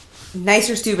Nice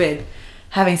or stupid?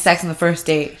 Having sex on the first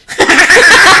date.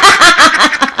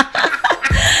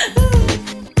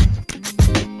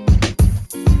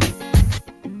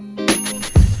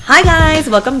 Hi guys,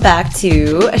 welcome back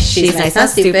to She's Nice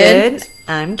Not Stupid.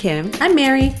 I'm Kim. I'm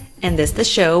Mary. And this is the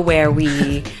show where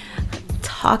we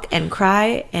talk and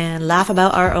cry and laugh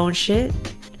about our own shit.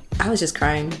 I was just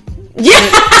crying. Yeah,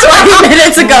 20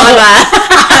 minutes ago.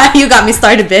 You got me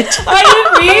started, bitch. I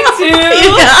didn't mean to.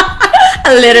 Yeah.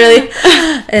 Literally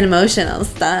emotional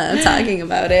stuff talking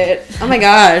about it. Oh my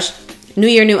gosh. New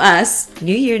year, new us.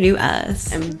 New year, new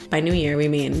us. And by new year, we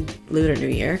mean Lunar New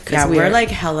Year. Yeah, we're like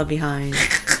hella behind.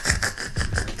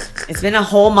 It's been a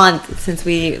whole month since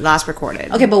we last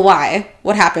recorded. Okay, but why?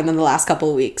 What happened in the last couple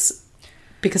of weeks?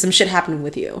 Because some shit happened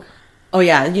with you. Oh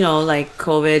yeah, you know, like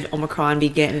COVID, Omicron be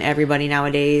getting everybody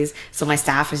nowadays. So my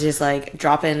staff is just like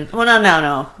dropping. Well,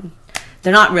 no.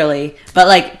 They're not really. But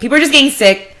like people are just getting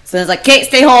sick. So it's like, okay,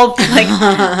 stay home. Like,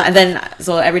 and then,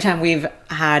 so every time we've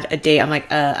had a date, I'm like,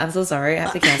 I'm so sorry. I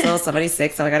have to cancel. Somebody's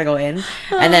sick, so I gotta go in.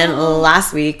 And then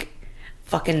last week,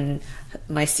 fucking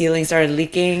my ceiling started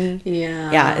leaking.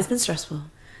 Yeah. Yeah, it's been stressful.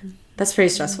 That's pretty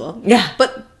stressful. Yeah.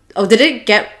 But, did it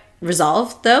get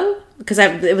resolved though? Because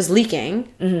it was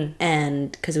leaking,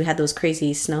 and because we had those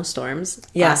crazy snowstorms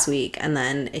last week, and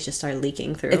then it just started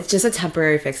leaking through. It's just a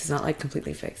temporary fix. It's not like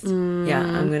completely fixed. Yeah,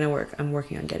 I'm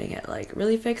working on getting it like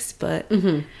really fixed, but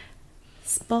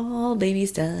small baby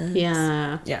stuff.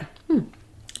 Yeah.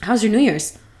 How's your New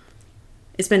Year's?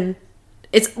 This is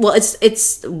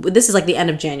like the end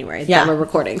of January that we're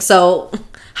recording. So,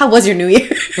 how was your New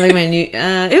Year? Like my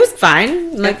it was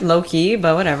fine, like low key,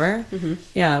 but whatever.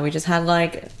 Yeah, we just had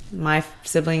like my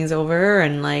siblings over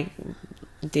and like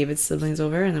David's siblings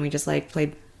over, and then we just like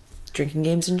played drinking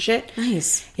games and shit.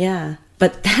 Nice. Yeah,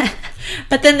 but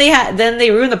then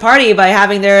they ruined the party by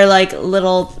having their like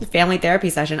little family therapy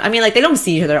session. I mean, like they don't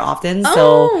see each other often,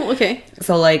 so okay.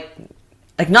 So like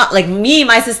not like me,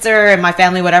 my sister, and my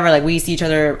family, whatever. Like we see each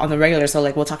other on the regular, so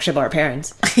like we'll talk shit about our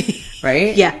parents,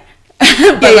 right? Yeah.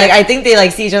 But like I think they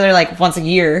like see each other like once a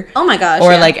year. Oh my gosh.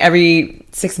 Or like every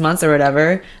 6 months or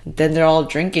whatever. Then they're all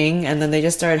drinking, and then they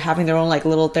just started having their own like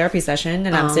little therapy session.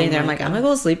 And I'm sitting there, I'm like, I'm gonna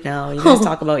go to sleep now. You guys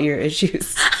talk about your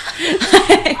issues.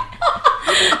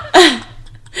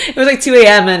 It was like 2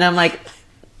 a.m. and I'm like,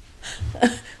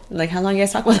 how long you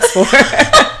guys talk about this for?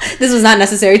 This was not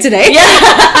necessary today. Yeah.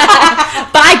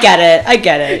 But I get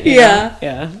it. Yeah.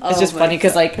 Yeah. It's just funny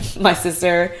because like my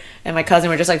sister and my cousin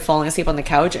were just like falling asleep on the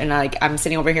couch, and like I'm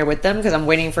sitting over here with them because I'm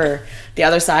waiting for the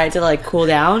other side to like cool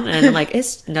down, and I'm like,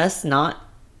 it's just not.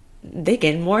 They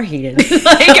get more heated.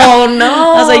 Like, oh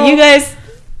no! I was like, you guys,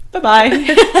 bye.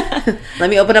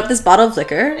 Let me open up this bottle of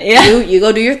liquor. Yeah, you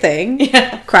go do your thing.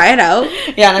 Yeah, cry it out.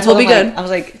 Yeah, and I told them, good. I was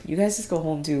like, you guys just go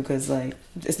home too, because like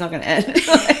it's not gonna end.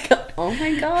 Like, oh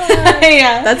my god.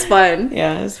 Yeah, that's fun.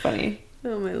 Yeah, it's funny.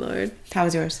 Oh my lord. How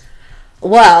was yours?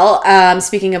 Well,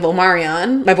 speaking of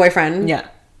Omarion, my boyfriend,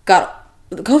 got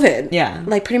COVID. Yeah.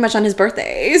 Like pretty much on his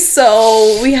birthday.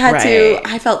 So we had to,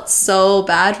 I felt so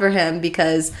bad for him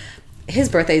because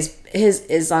his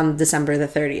is on December the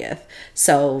 30th.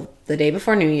 So the day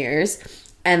before New Year's.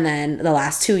 And then the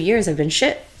last 2 years have been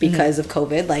shit because of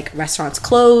COVID. Like restaurants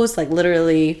closed, like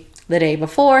literally the day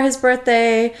before his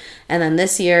birthday. And then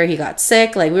this year he got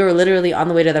sick. Like we were literally on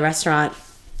the way to the restaurant.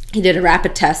 He did a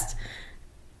rapid test.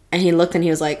 And he looked and he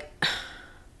was like,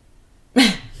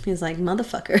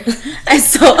 motherfucker. And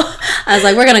so I was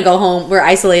like, we're going to go home. We're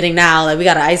isolating now. Like, we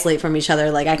got to isolate from each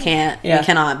other. Like, we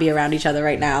cannot be around each other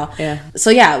right now. Yeah. So,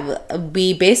 yeah,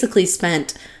 we basically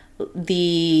spent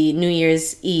the New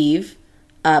Year's Eve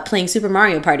playing Super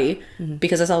Mario Party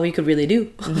because that's all we could really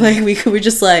do. Like we were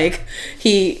just like,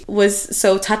 he was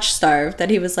so touch starved that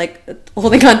he was like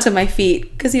holding on to my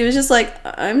feet because he was just like,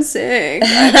 I'm sick.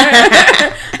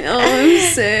 I'm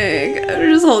sick. I was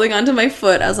just holding on to my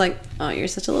foot. I was like, oh, you're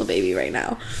such a little baby right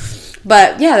now.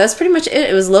 But yeah, that's pretty much it.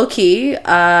 It was low key.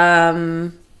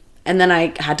 And then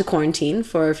I had to quarantine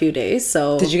for a few days.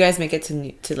 So did you guys make it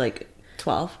to like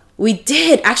 12? We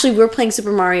did. Actually, we were playing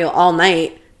Super Mario all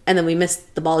night. And then we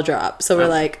missed the ball drop. So we're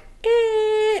like,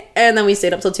 eh. And then we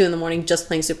stayed up till 2 a.m. just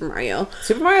playing Super Mario.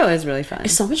 Super Mario is really fun.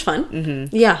 It's so much fun.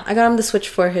 Yeah, I got him the Switch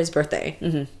for his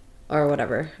birthday. Or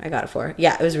whatever I got it for.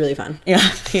 Yeah, it was really fun. Yeah.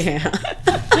 Yeah.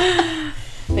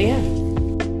 But yeah.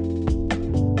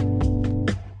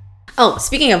 Oh,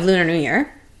 speaking of Lunar New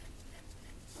Year.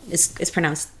 It's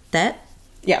pronounced that?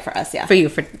 Yeah, for us, yeah. For you,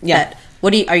 that.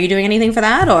 Are you doing anything for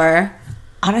that, or?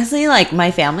 Honestly, like my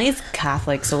family is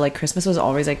Catholic, so like Christmas was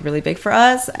always like really big for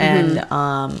us, and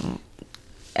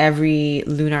every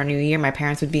Lunar New Year my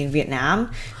parents would be in Vietnam,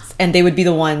 and they would be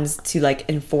the ones to like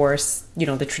enforce, you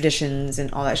know, the traditions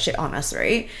and all that shit on us,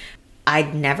 right? I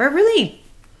never really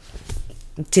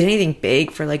did anything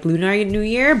big for like Lunar New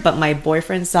Year, but my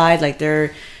boyfriend's side, like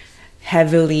they're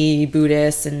heavily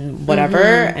Buddhist and whatever,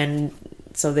 and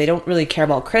so they don't really care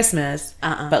about Christmas,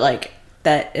 but like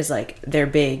that is like their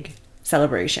big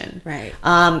celebration, Right.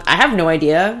 I have no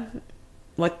idea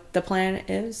what the plan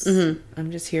is.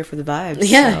 I'm just here for the vibes.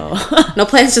 Yeah. So. No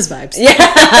plans, just vibes. Yeah.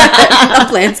 No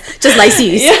plans, just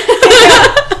lycees.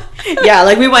 Yeah,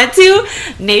 like we went to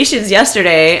Nations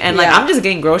yesterday, and like Yeah. I'm just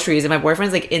getting groceries, and my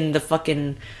boyfriend's like in the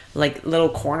fucking like little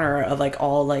corner of like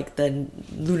all like the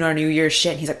Lunar New Year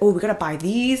shit. And he's like, oh, we gotta buy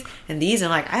these and these,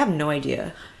 and I'm like, I have no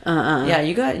idea. Yeah,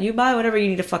 you buy whatever you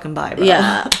need to fucking buy, bro.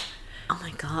 Yeah. Oh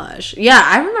my gosh. Yeah,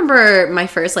 I remember my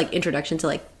first like introduction to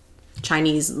like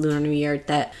Chinese Lunar New Year,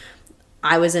 that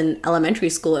I was in elementary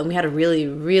school and we had a really,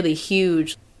 really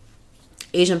huge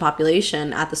Asian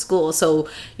population at the school. So,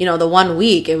 you know, the 1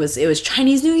 week it was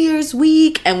Chinese New Year's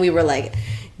week, and we were like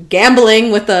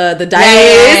gambling with the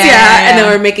dice. Yeah. And then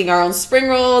we were making our own spring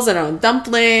rolls and our own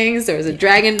dumplings. There was a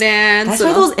dragon dance. That's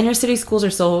why those inner city schools are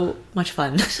so much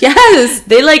fun. Yes.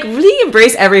 They like really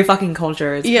embrace every fucking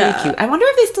culture. It's Yeah. really cute. I wonder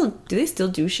if they still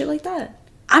do shit like that?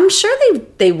 I'm sure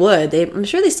they would. I'm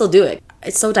sure they still do it.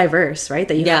 It's so diverse, right?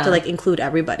 That you have to like include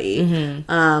everybody.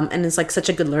 And it's like such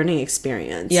a good learning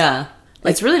experience. Yeah.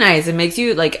 It's really nice. It makes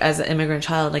you like, as an immigrant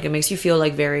child, like it makes you feel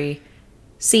like very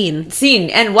Seen.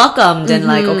 and welcomed, and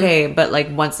like, okay, but like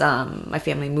once my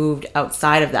family moved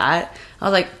outside of that, I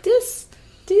was like, these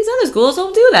other schools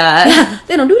don't do that.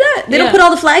 They don't do that. They don't put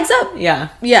all the flags up. Yeah.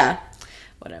 Yeah.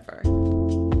 Whatever.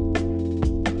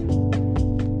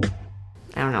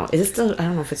 I don't know. Is it still? I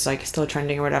don't know if it's like still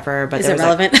trending or whatever. But Is it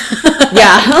relevant?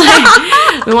 Yeah.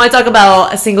 Like, we want to talk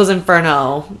about A Singles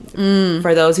Inferno.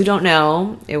 For those who don't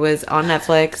know, it was on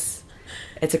Netflix.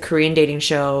 It's a Korean dating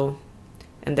show,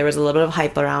 and there was a little bit of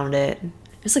hype around it.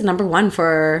 It's like number one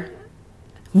for...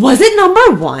 Was it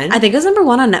number one? I think it was number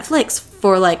one on Netflix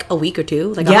for like a week or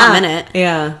two. Like a hot minute.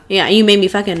 Yeah. Yeah, you made me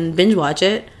fucking binge watch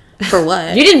it. For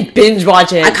what? You didn't binge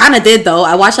watch it. I kind of did, though.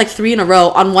 I watched like 3 in a row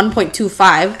on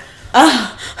 1.25.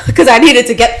 Because I needed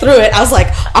to get through it. I was like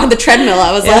on the treadmill.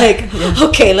 I was like,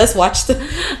 okay, let's watch the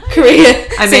Korean.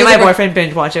 I made my boyfriend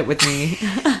binge watch it with me.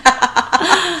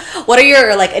 What are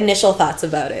your like initial thoughts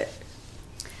about it?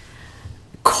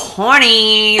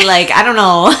 Corny. Like, I don't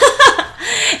know.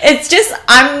 It's just,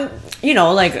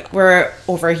 like we're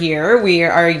over here. We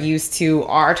are used to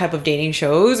our type of dating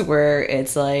shows where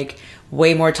it's like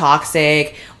way more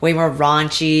toxic, way more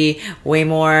raunchy, way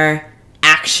more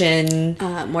action,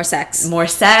 More sex.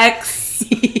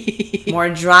 more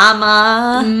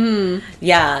drama.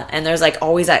 Yeah, and there's like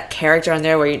always that character on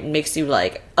there where it makes you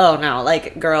like, oh no,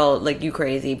 like girl, like you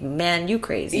crazy, man, you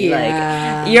crazy.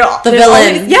 Yeah. Like you're The there's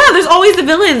villain. always- yeah, there's always the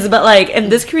villains, but like in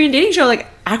this Korean dating show, like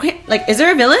I can't, like, is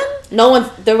there a villain?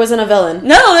 There wasn't a villain.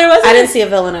 No, there wasn't. I didn't see a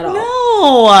villain at all.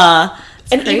 No.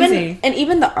 It's And crazy.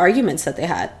 even the arguments that they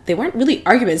had, they weren't really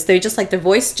arguments. They just like their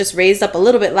voice just raised up a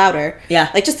little bit louder.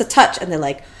 Yeah. Like just a touch, and they're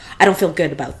like, I don't feel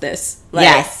good about this. Like,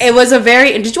 Yes. It was a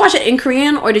very... Did you watch it in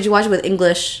Korean or did you watch it with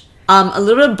English? A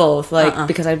little bit of both, like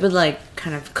because I would like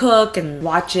kind of cook and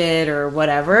watch it or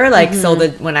whatever, like so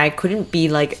that when I couldn't be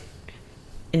like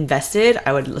invested,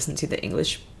 I would listen to the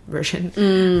English version.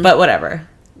 But whatever,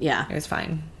 Yeah. it was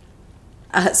fine.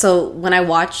 So when I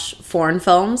watch foreign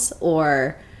films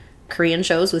or Korean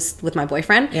shows with my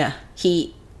boyfriend, Yeah.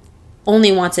 he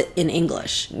only wants it in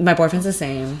English. My boyfriend's the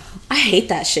same. I hate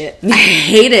that shit. I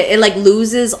hate it. It like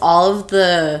loses all of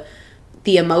the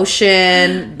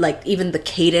emotion, like even the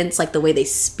cadence, like the way they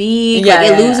speak. Yeah, like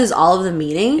it yeah, loses all of the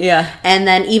meaning. Yeah. And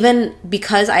then even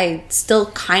because I still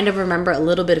kind of remember a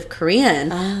little bit of Korean,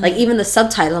 like even the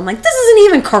subtitle, I'm like, this isn't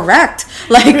even correct.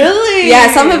 Like Really?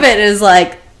 Yeah, some of it is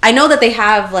like, I know that they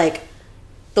have like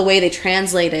the way they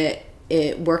translate it,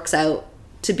 it works out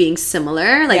to being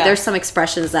similar. Like Yeah. there's some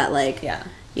expressions that like, Yeah.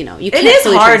 you know, you It can't is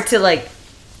fully hard to like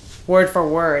word for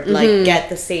word Mm-hmm. like get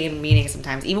the same meaning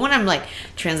sometimes. Even when I'm like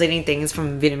translating things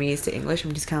from Vietnamese to English,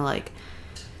 I'm just kind of like,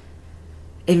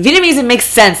 in Vietnamese it makes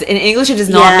sense. In English it does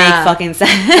not Yeah. make fucking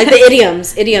sense. like the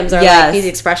idioms are Yes. like these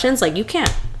expressions, like you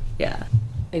can't, Yeah.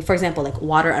 like for example, like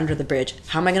water under the bridge.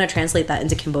 How am I going to translate that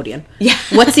into Cambodian? Yeah.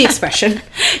 What's the expression?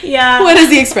 Yeah. What is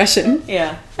the expression?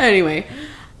 Yeah. Anyway,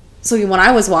 so when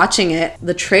I was watching it,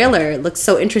 the trailer looked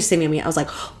so interesting to me. I was like,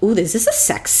 ooh, is this a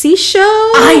sexy show?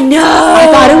 I know. I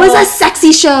thought it was a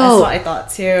sexy show. That's what I thought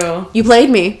too. You played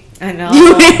me. I know.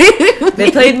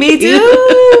 They played me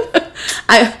too.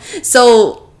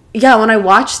 So yeah, when I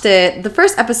watched it, the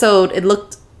first episode, it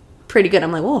looked pretty good.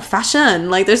 I'm like, whoa,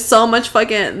 fashion. Like there's so much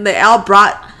fucking, they all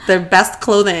brought their best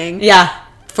clothing. Yeah.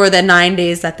 For the 9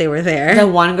 days that they were there. The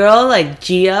one girl, like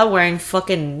Gia, wearing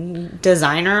fucking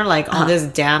designer, like on this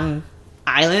damn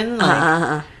island.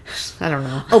 Like, I don't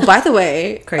know. Oh, by the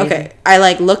way, Crazy. okay, I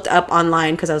like looked up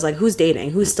online because I was like, who's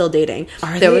dating? Who's still dating?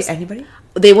 Was anybody?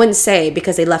 They wouldn't say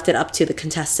because they left it up to the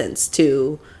contestants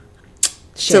to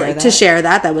Share to share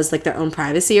that. That was like their own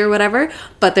privacy or whatever.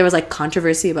 But there was like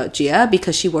controversy about Gia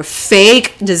because she wore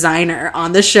fake designer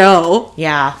on the show.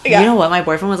 Yeah. Yeah. You know what? My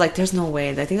boyfriend was like, there's no way.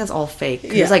 I think that's all fake.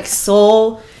 It Yeah. was like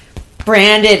so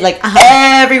branded, like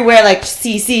everywhere, like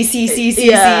C.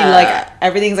 Yeah. Like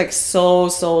everything's like so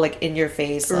like in your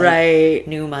face. Like, Right.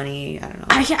 New money. I don't know.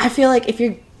 I feel like if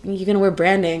you're gonna wear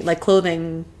branding, like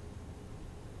clothing,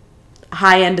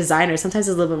 high-end designer, sometimes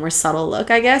it's a little bit more subtle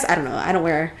look, I guess. I don't know. I don't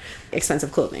wear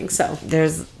expensive clothing, so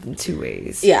There's two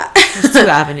ways. yeah. There's two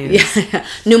avenues. Yeah.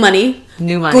 New money.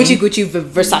 New money. Gucci,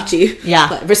 Versace. Yeah.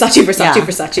 Like, Versace. Yeah.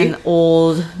 Versace. And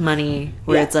old money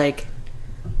where Yeah. it's like,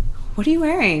 what are you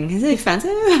wearing? Is it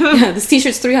expensive? Yeah, this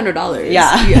t-shirt's $300.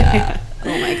 Yeah. Yeah.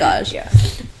 Oh my gosh. Yeah.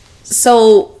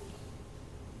 So,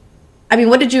 I mean,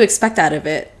 what did you expect out of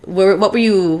it? What were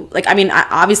you like? I mean,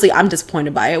 obviously, I'm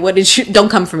disappointed by it. What did you? Don't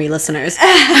come for me, listeners.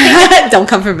 Don't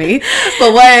come for me.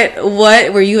 But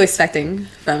what were you expecting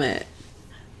from it?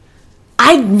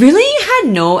 I really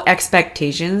had no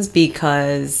expectations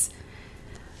because.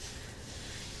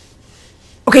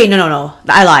 Okay, no.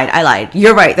 I lied.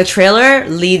 You're right. The trailer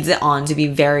leads it on to be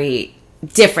very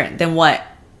different than what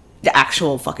the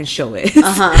actual fucking show is.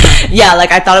 Yeah,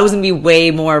 like I thought it was gonna be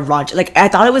way more raunchy. Like I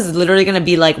thought it was literally gonna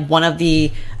be like one of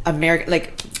the American,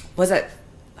 like was it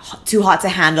Too Hot to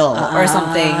Handle or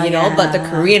something, you know? But the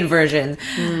Korean version,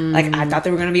 like I thought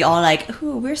they were gonna be all like,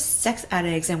 "Ooh, we're sex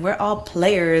addicts and we're all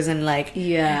players and like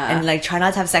and like try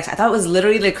not to have sex." I thought it was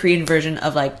literally the Korean version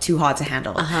of like Too Hot to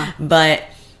Handle, but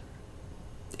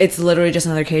it's literally just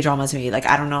another K-drama to me. Like,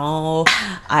 I don't know.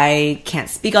 I can't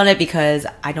speak on it because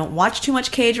I don't watch too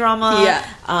much K-drama.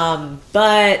 Yeah.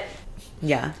 But,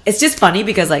 yeah. It's just funny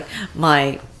because, like,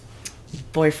 my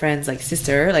boyfriend's, like,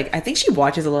 sister, like, I think she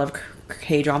watches a lot of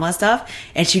K-drama stuff.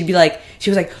 And she was like,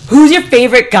 who's your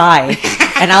favorite guy?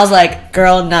 And I was like,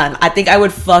 girl, none. I think I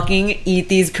would fucking eat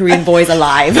these Korean boys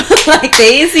alive. Like,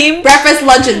 they seem... Breakfast,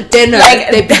 lunch, and dinner. Like,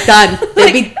 they'd be done.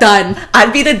 They'd be done.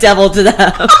 I'd be the devil to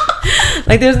them.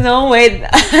 Like, there's no way.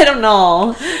 I don't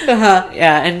know.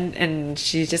 Yeah, and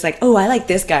she's just like, oh, I like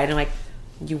this guy. And I'm like,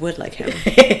 you would like him.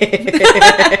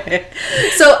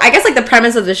 So I guess like the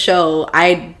premise of the show,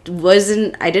 I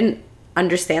didn't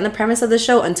understand the premise of the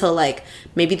show until like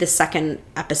maybe the second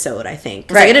episode, I think.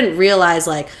 Because I didn't realize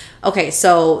like, okay,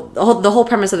 so the whole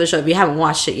premise of the show, if you haven't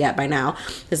watched it yet by now,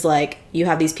 is like you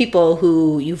have these people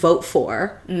who you vote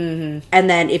for, and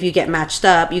then if you get matched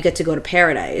up, you get to go to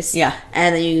paradise. Yeah.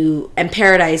 And then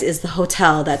paradise is the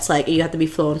hotel that's like you have to be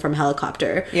flown from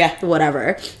helicopter. Yeah.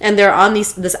 Whatever. And they're on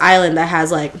this island that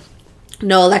has like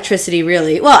no electricity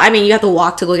really. Well, I mean, you have to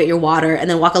walk to go get your water and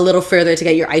then walk a little further to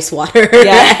get your ice water.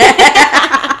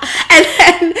 Yeah.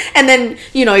 and then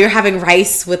you know, you're having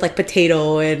rice with like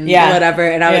potato and whatever.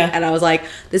 And I was like,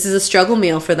 this is a struggle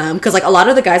meal for them. Cause like a lot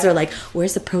of the guys are like,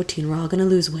 where's the protein? We're all going to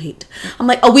lose weight. I'm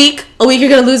like, a week you're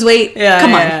going to lose weight.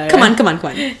 Yeah. Come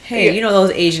on. Hey, you know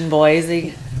those Asian boys,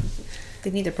 they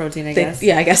need the protein, I guess.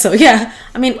 Yeah, I guess so. Yeah.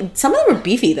 I mean, some of them were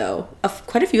beefy though.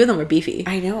 Quite a few of them were beefy.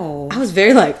 I know. I was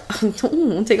very like,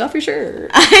 take off your shirt.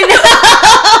 I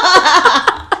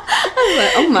was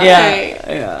like, oh my.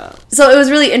 Yeah. So it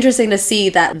was really interesting to see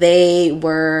that they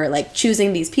were like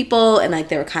choosing these people and like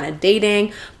they were kind of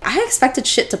dating. I expected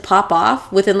shit to pop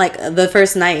off within like the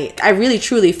first night. I really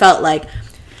truly felt like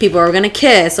people were going to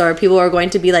kiss or people were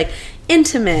going to be like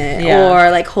intimate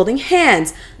or like holding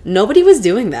hands. Nobody was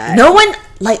doing that. No one,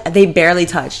 like, they barely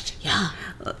touched. Yeah.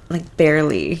 Like,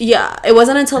 barely. Yeah. It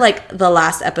wasn't until like the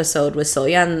last episode with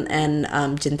Soyeon and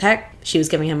Jintaek, she was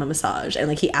giving him a massage and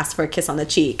like he asked for a kiss on the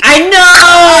cheek. I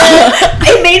know!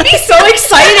 It made me so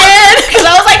excited because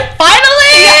I was like,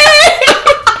 finally!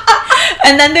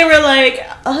 And then they were like,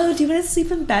 oh, do you want to sleep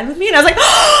in bed with me? And I was like,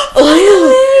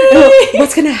 oh,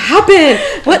 what's gonna happen?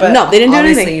 What? But no, they didn't do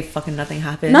honestly, anything. Fucking nothing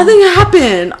happened. Nothing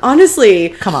happened. Honestly,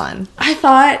 Come on. I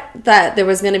thought that there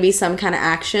was gonna be some kind of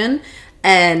action,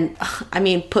 and I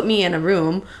mean, put me in a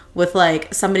room with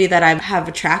like somebody that I have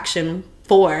attraction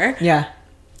for. Yeah.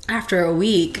 After a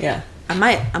week, Yeah. I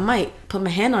might put my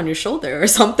hand on your shoulder or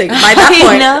something. By that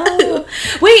point, No.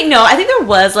 Wait, no. I think there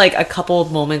was like a couple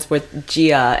of moments with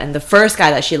Gia and the first guy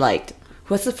that she liked.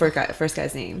 What's the first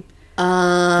guy's name?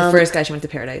 The first guy she went to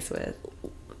paradise with.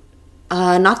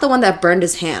 Not the one that burned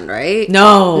his hand, right?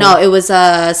 No. No, it was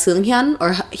Seung Hyun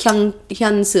or Hyun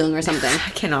Seung or something. I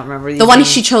cannot remember The one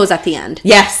she chose at the end.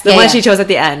 Yes, the Yeah, one yeah. she chose at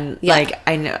the end. Yeah. Like,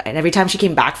 I know. And every time she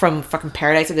came back from fucking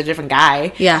paradise with a different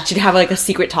guy, Yeah. she'd have like a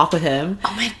secret talk with him.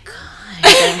 Oh my god.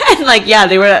 And like, yeah,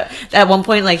 they were at one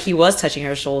point, like, he was touching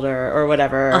her shoulder or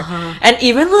whatever. And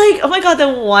even like, oh my god, the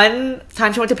one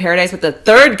time she went to paradise with the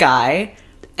third guy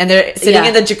and they're sitting Yeah.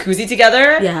 in the jacuzzi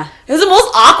together. Yeah. It was the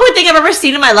most awkward thing I've ever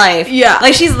seen in my life. Yeah.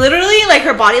 Like, she's literally, like,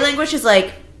 her body language is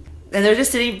like, and they're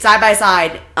just sitting side by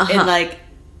side in like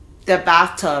the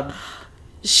bathtub.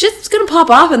 Shit's gonna pop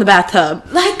off in the bathtub.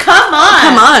 Like, come on.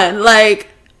 Come on. Like,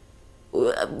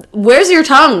 where's your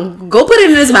tongue? Go put it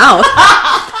in his mouth.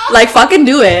 Like, fucking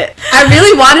do it. I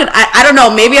really wanted, I don't know,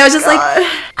 maybe I was just like,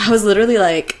 I was literally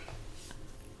like,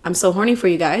 I'm so horny for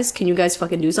you guys. Can you guys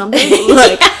fucking do something?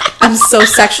 Like, I'm so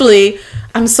sexually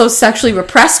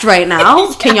repressed right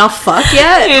now. Can y'all fuck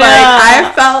yet? Yeah. Like,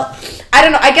 I felt, I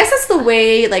don't know, I guess that's the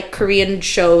way, like, Korean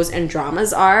shows and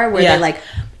dramas are, where Yeah. they, like,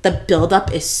 the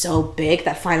buildup is so big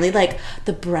that finally, like,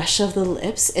 the brush of the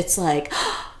lips, it's like,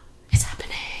 it's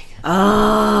happening.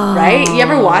 Oh. Right? You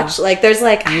ever watch, like, there's,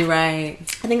 like, You're right.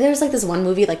 I think there's, like, this one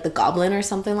movie, like, The Goblin or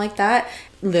something like that.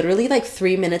 Literally, like,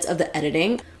 3 minutes of the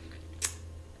editing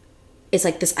is,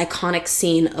 like, this iconic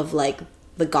scene of, like,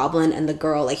 the goblin and the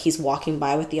girl, like, he's walking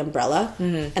by with the umbrella,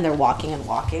 and they're walking and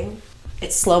walking.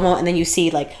 It's slow-mo, and then you see,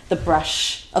 like, the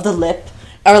brush of the lip,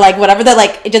 or, like, whatever. They're,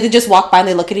 like, they just walk by and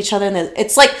they look at each other, and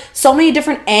it's, like, so many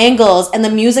different angles, and the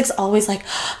music's always, like,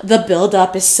 the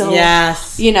build-up is so,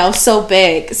 Yes. you know, so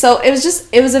big. So it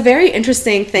was a very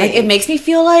interesting thing. Like, it makes me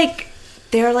feel like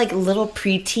they're like little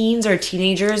preteens or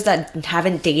teenagers that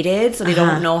haven't dated, so they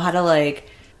don't know how to like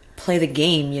play the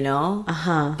game, you know?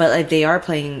 But like they are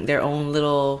playing their own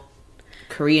little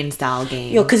Korean style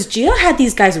game. Yo, because Gia had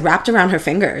these guys wrapped around her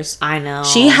fingers. I know.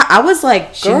 I was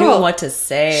like, She girl. knew what to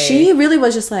say. She really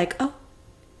was just like, oh,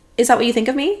 is that what you think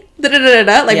of me?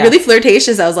 Da-da-da-da-da. Like, Yeah. really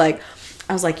flirtatious. I was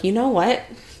like, you know what?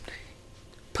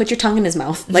 Put your tongue in his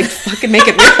mouth. Like, fucking make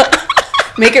it real.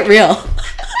 Make it real.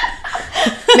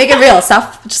 Make it real.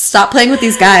 Stop playing with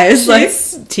these guys. Like,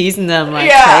 She's teasing them like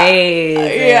Yeah.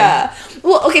 crazy. yeah.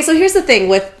 Well, okay, so here's the thing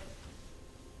with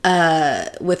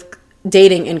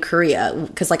dating in Korea,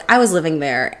 because like I was living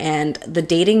there, and the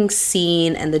dating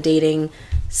scene and the dating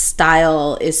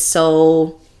style is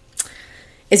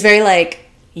very like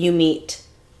you meet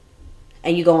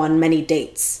and you go on many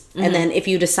dates, and then if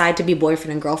you decide to be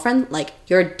boyfriend and girlfriend, like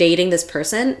you're dating this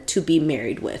person to be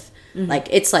married with. Like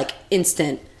it's like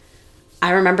instant. I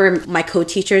remember my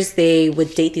co-teachers, they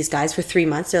would date these guys for 3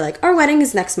 months. They're like, our wedding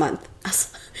is next month. I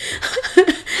was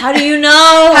How do you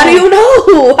know? How do you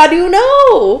know? How do you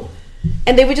know?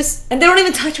 And they would just, And they don't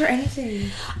even touch or anything.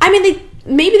 I mean,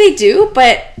 maybe they do,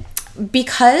 but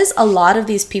because a lot of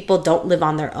these people don't live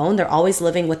on their own, they're always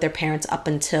living with their parents up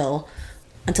until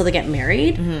they get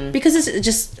married, because it's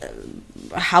just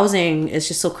housing is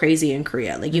just so crazy in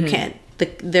Korea. Like you can't. You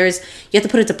have to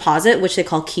put a deposit, which they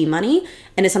call key money,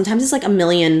 and sometimes it's like 1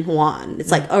 million won.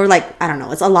 It's like, or like, I don't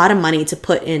know, it's a lot of money to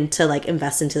put in to like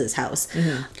invest into this house.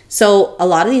 So a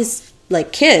lot of these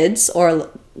like kids or,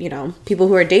 you know, people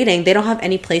who are dating, they don't have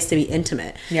any place to be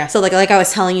intimate. Yeah. So like I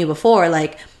was telling you before,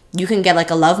 like you can get like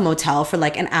a love motel for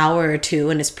like an hour or two,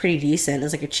 and it's pretty decent.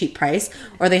 It's like a cheap price.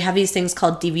 Or they have these things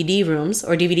called DVD rooms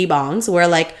or DVD bongs, where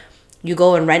like you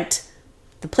go and rent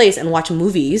the place and watch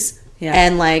movies. Yeah.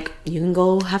 And like you can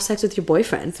go have sex with your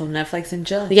boyfriend. So Netflix and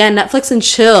chill. Yeah, Netflix and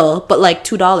chill, but like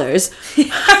 $2.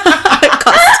 It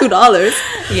costs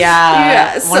 $2.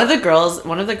 Yeah. Yeah, One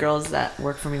of the girls that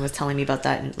worked for me was telling me about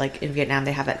that. And like in Vietnam,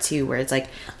 they have that too, where it's like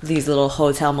these little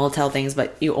hotel motel things,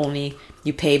 but you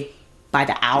pay by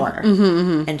the hour.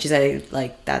 And she said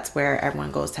like that's where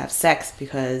everyone goes to have sex,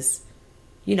 because,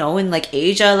 you know, in like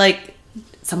Asia, like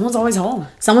someone's always home,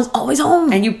 Someone's always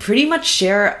home. and you pretty much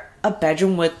share a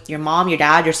bedroom with your mom, your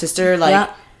dad, your sister. Like,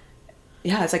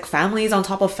 yeah, it's like families on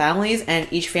top of families, and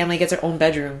each family gets their own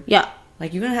bedroom. Yeah.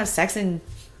 Like, you're gonna have sex in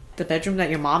the bedroom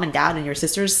that your mom and dad and your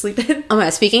sisters sleep in? Oh my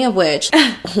God, speaking of which,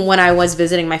 when I was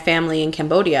visiting my family in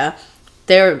Cambodia,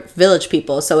 they're village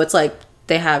people. So it's like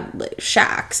they have like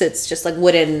shacks. It's just like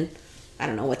wooden, I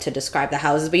don't know what to describe the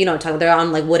houses, but you know what I'm talking about. They're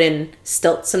on like wooden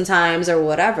stilts sometimes or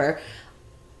whatever.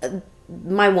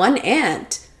 My one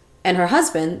aunt and her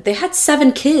husband, they had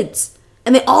 7 kids.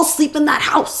 And they all sleep in that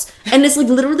house. And it's like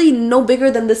literally no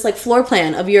bigger than this like floor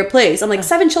plan of your place. I'm like,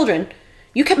 7 children.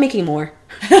 You kept making more.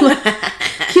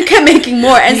 You kept making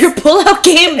more. And Your pull-out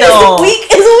game, though. is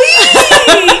weak.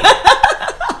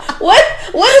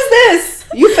 What is this?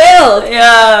 You failed.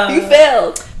 Yeah. You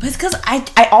failed. But it's because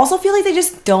I also feel like they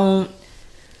just don't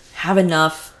have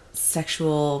enough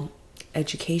sexual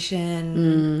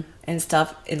education and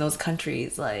stuff in those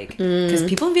countries, like because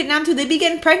people in Vietnam too, they be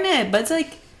getting pregnant, but it's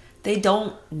like they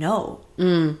don't know,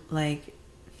 like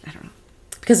I don't know,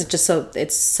 because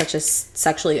it's such a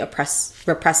sexually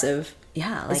repressive.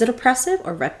 Yeah, like, is it oppressive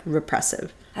or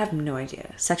repressive? I have no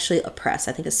idea. Sexually oppressed.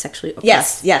 I think it's sexually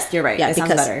oppressed. Yes, you're right. Yeah, it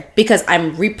sounds better. Because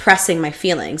I'm repressing my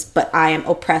feelings, but I am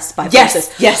oppressed by yes,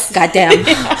 forces. yes. Goddamn.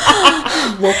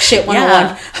 Woke shit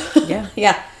 101. Yeah.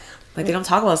 Yeah. Like they don't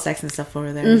talk about sex and stuff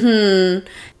over there.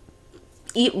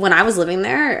 When I was living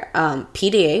there,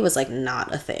 PDA was like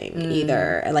not a thing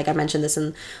either. And like I mentioned this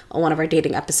in one of our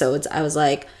dating episodes, I was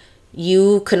like,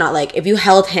 you could not, like, if you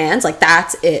held hands, like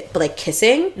that's it, but like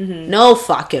kissing, no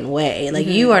fucking way. Like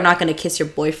you are not gonna kiss your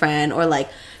boyfriend or like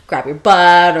grab your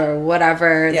butt or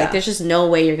whatever. Yeah. Like there's just no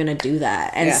way you're gonna do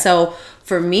that. And so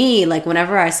for me, like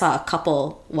whenever I saw a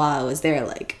couple while I was there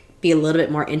like be a little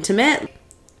bit more intimate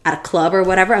at a club or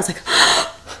whatever, I was like,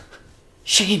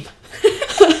 shame.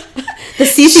 The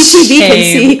CCTV can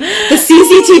see. The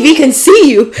CCTV can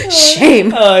see you.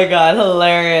 Shame. Oh my god,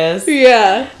 hilarious.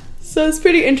 Yeah. So it's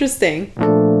pretty interesting.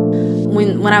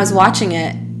 When I was watching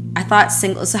it, I thought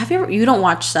single. So have you don't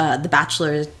watch The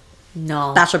Bachelor?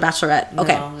 No. Bachelorette.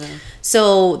 Okay. No.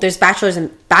 So there's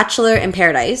Bachelor in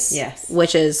Paradise. Yes.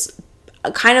 Which is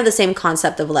kind of the same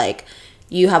concept of like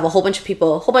you have a whole bunch of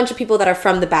people that are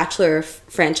from the Bachelor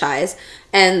franchise,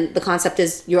 and the concept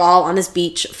is you're all on this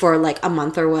beach for like a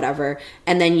month or whatever,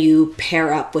 and then you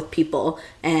pair up with people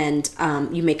and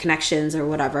you make connections or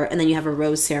whatever, and then you have a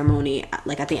rose ceremony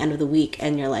like at the end of the week,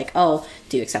 and you're like, oh,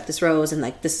 do you accept this rose? And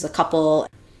like this is a couple.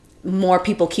 More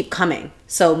people keep coming.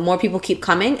 So more people keep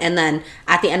coming, and then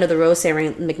at the end of the rose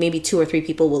ceremony, like maybe 2 or 3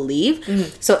 people will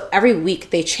leave. So every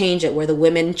week they change it where the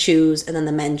women choose and then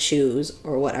the men choose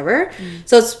or whatever.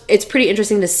 So it's pretty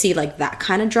interesting to see like that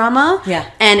kind of drama. Yeah.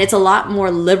 And it's a lot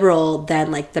more liberal than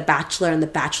like the Bachelor and the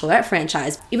Bachelorette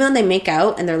franchise. Even though they make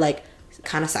out and they're like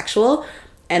kind of sexual,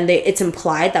 and it's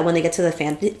implied that when they get to the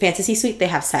fantasy suite they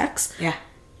have sex. Yeah.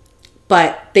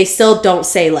 But they still don't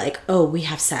say like, oh, we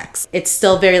have sex. It's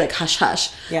still very like hush hush.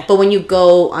 Yeah. But when you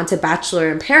go onto Bachelor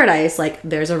in Paradise, like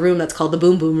there's a room that's called the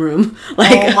Boom Boom Room.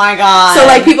 Like, oh my god. So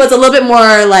like people, it's a little bit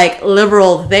more like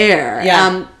liberal there.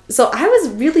 Yeah. So I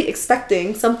was really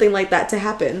expecting something like that to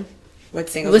happen with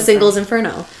Singles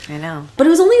Inferno. I know. But it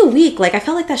was only a week. Like I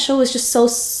felt like that show was just so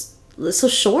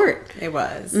short. It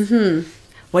was.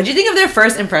 What did you think of their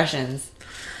first impressions?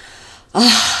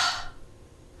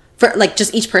 For like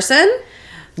just each person.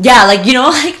 Yeah, like you know,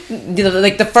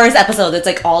 like the first episode, it's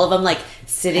like all of them like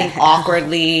sitting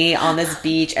awkwardly on this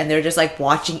beach, and they're just like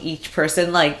watching each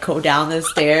person like go down the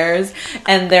stairs,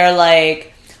 and they're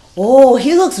like, "Oh,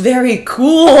 he looks very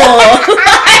cool."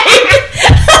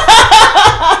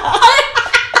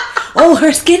 Oh,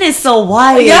 her skin is so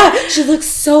white. Yeah, she looks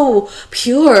so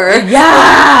pure.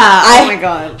 Yeah. Oh my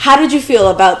god. How did you feel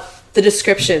about the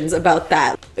descriptions about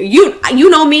that? You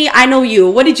know me, I know you.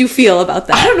 What did you feel about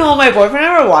that? I don't know. My boyfriend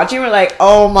and I were watching. We're like,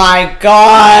 oh my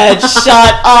god,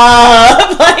 shut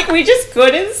up! Like we just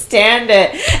couldn't stand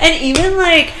it. And even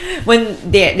like when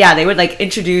they would like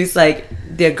introduce like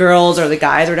the girls or the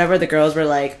guys or whatever. The girls were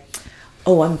like,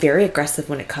 oh, I'm very aggressive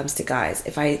when it comes to guys.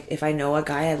 If I know a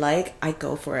guy I like, I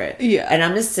go for it. Yeah. And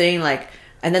I'm just sitting like,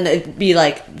 and then it'd be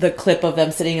like the clip of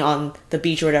them sitting on the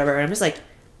beach or whatever. And I'm just like,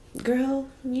 girl,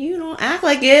 you don't act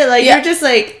like it. Like you're just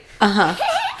like,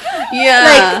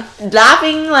 yeah, like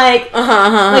laughing, like, like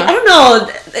I don't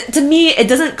know. To me, it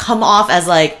doesn't come off as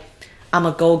like I'm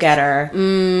a go-getter.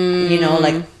 You know,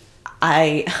 like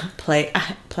I play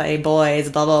boys,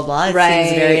 blah blah blah. It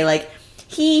seems very like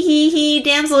he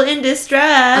damsel in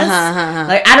distress.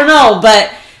 Like I don't know,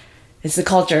 but it's the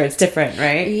culture. It's different,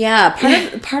 right? Yeah,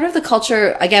 part of the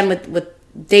culture again with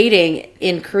dating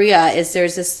in Korea is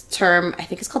there's this term, I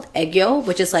think it's called aegyo,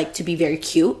 which is like to be very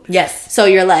cute. Yes. So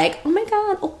you're like, oh my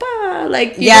god, oppa,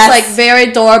 like you're just like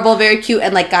very adorable, very cute,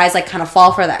 and like guys like kind of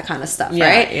fall for that kind of stuff,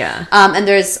 right? Yeah. And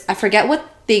there's, I forget what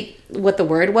the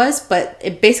word was, but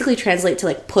it basically translates to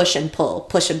like push and pull,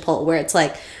 where it's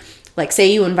like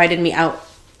say you invited me out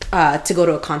to go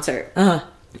to a concert, and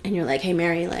you're like, hey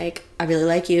Mary, like I really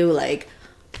like you, like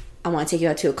I want to take you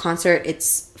out to a concert.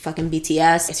 It's fucking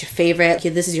BTS. It's your favorite.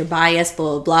 This is your bias,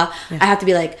 blah, blah, blah. Yeah. I have to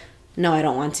be like, no, I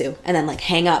don't want to. And then like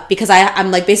hang up because I'm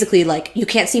like basically like, you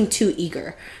can't seem too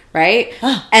eager, right?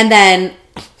 And then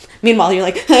meanwhile, you're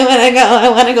like, I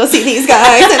want to go see these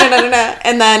guys.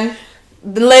 And then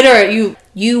later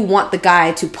you want the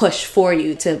guy to push for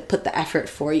you, to put the effort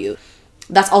for you.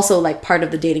 That's also like part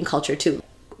of the dating culture too.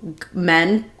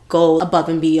 Men go above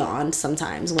and beyond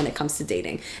sometimes when it comes to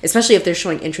dating, especially if they're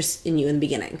showing interest in you in the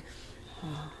beginning.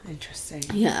 Oh, interesting.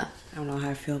 Yeah. I don't know how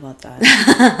I feel about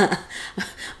that.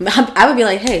 I would be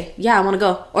like, hey, yeah, I want to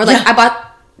go. Or like, I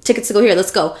bought tickets to go here.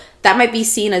 Let's go. That might be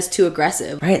seen as too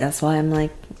aggressive. Right. That's why I'm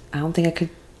like, I don't think I could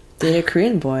date a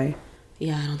Korean boy.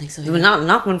 Yeah, I don't think so. Either.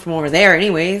 Not one from over there,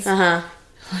 anyways.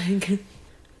 Like,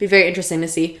 be very interesting to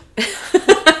see.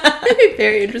 It'd be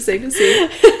very interesting to see.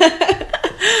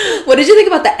 What did you think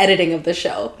about the editing of the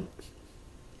show?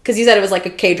 Because you said it was like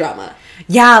a K-drama.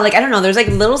 Yeah, like, I don't know. There's like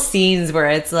little scenes where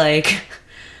it's like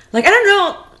I don't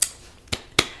know.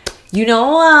 You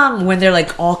know, when they're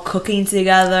like all cooking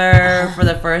together for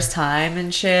the first time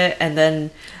and shit, and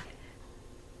then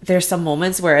there's some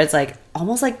moments where it's like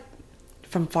almost like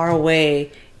from far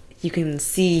away, you can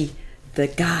see the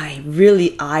guy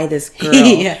really eye this girl,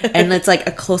 and it's like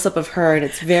a close up of her, and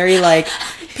it's very like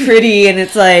pretty, and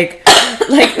it's like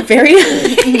very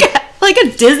like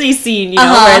a Disney scene, you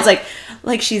know, where it's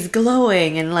like she's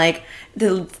glowing, and like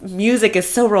the music is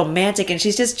so romantic, and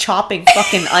she's just chopping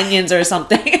fucking onions or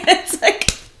something. It's like,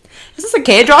 is this a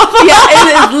K-drama?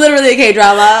 Yeah, it's literally a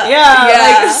K-drama. Yeah,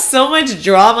 like there's so much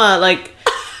drama, like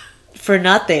for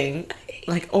nothing.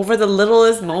 Like over the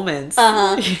littlest moments. You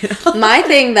know? My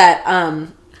thing that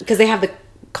because they have the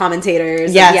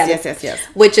commentators. Yes.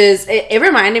 Which is it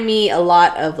reminded me a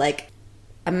lot of like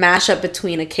a mashup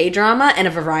between a K-drama and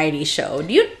a variety show.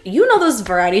 Do you know those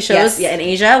variety shows in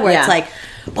Asia where it's like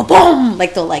boom,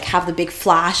 like they'll like have the big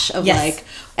flash of like,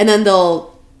 and then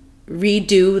they'll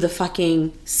redo the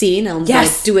fucking scene and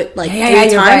like do it like 3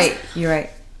 times. You're right.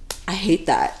 I hate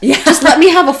that. Yeah. Just let me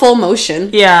have a full motion.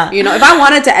 Yeah. You know, if I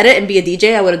wanted to edit and be a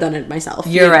DJ, I would have done it myself.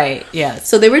 You're right. Yeah.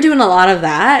 So they were doing a lot of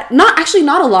that. Not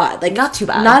a lot. Like not too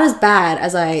bad. Not as bad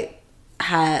as I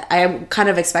kind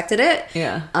of expected it.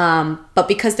 Yeah. But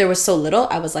because there was so little,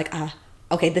 I was like,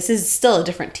 okay, this is still a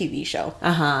different TV show.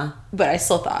 But I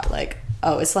still thought like,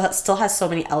 oh, it still has so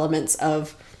many elements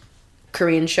of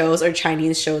Korean shows or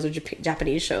Chinese shows or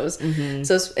Japanese shows. Mm-hmm.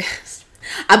 So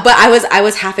but I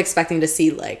was half expecting to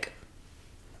see like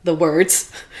the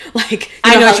words, like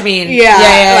I know what you mean.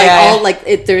 Yeah. All like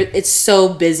it's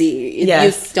so busy.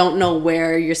 You don't know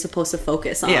where you're supposed to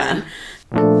focus on. Yeah.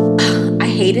 I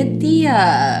hated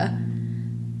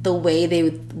the way they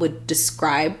would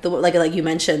describe like you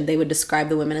mentioned, they would describe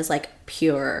the women as like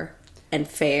pure and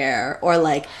fair, or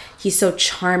like he's so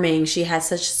charming, she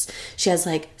has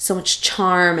like so much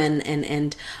charm,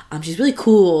 and she's really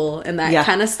cool and that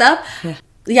kind of stuff.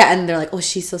 Yeah, and they're like, oh,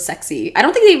 she's so sexy. I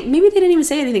don't think maybe they didn't even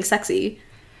say anything sexy.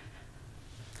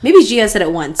 Maybe Gia said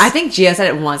it once. I think Gia said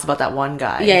it once about that one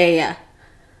guy. Yeah.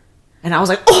 And I was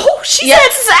like, oh, she said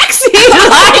sexy.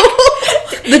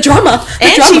 Like, the drama.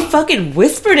 She fucking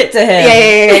whispered it to him.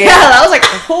 Yeah. I was like,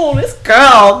 oh, this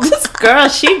girl,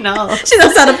 she knows. She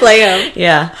knows how to play him.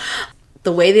 Yeah.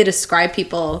 The way they describe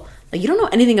people, like you don't know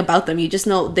anything about them. You just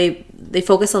know they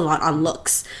focus a lot on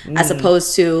looks as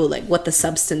opposed to like what the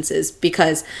substance is.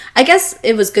 Because I guess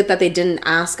it was good that they didn't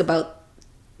ask about,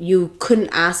 you couldn't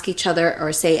ask each other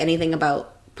or say anything about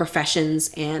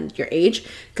professions and your age,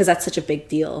 because that's such a big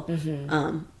deal.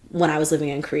 When I was living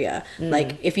in Korea,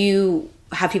 like if you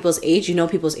have people's age, you know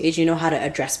people's age, you know how to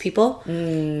address people.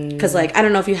 Because like I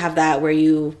don't know if you have that where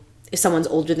if someone's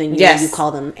older than you, you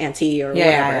call them auntie or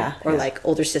whatever, or like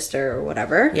older sister or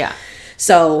whatever. Yeah.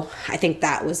 So I think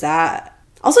that was that.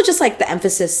 Also, just like the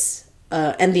emphasis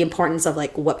and the importance of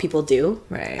like what people do.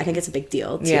 Right. I think it's a big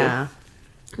deal too. Yeah.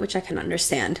 Which I can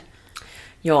understand.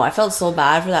 Yo, I felt so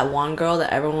bad for that one girl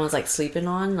that everyone was like sleeping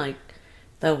on, like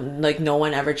that like no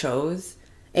one ever chose.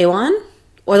 A1?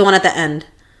 Or the one at the end?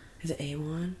 Is it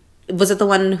A1? Was it the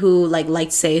one who like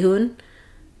liked Sehun?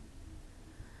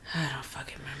 I don't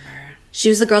fucking remember. She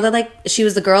was the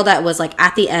girl that was like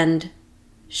at the end.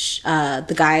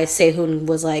 The guy Sehun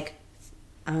was like,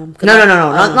 no,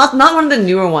 not one of the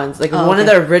newer ones, like one of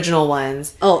the original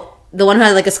ones. Oh, the one who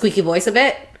had like a squeaky voice a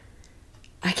bit.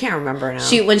 I can't remember now.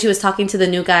 When she was talking to the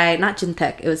new guy, not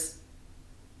Jintaek, it was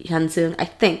Hyunsoon, I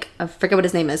think. I forget what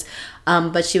his name is.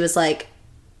 But she was like,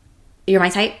 "You're my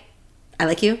type. I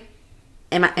like you.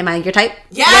 Am I your type?"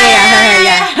 Yeah.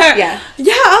 I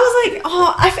was like,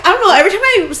 oh, I don't know. Every time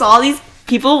I saw these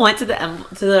people went to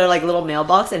their like little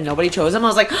mailbox and nobody chose them, I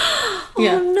was like, oh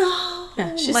no.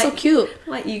 Yeah, she's so cute.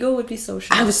 My ego would be so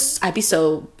shocked. I'd be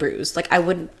so bruised. Like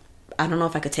I don't know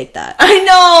if I could take that. I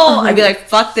know. I'd be like,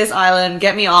 fuck this island.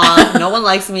 Get me off. No one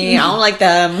likes me. I don't like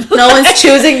them. No one's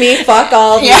choosing me. Fuck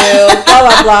all of you. Blah,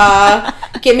 blah, blah.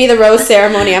 Give me the rose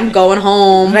ceremony. I'm going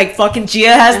home. Like, fucking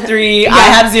Gia has 3. I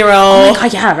have 0. Oh my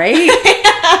God, yeah, right?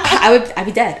 I'd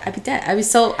be dead. I'd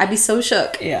be so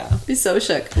shook. Yeah. I'd be so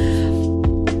shook.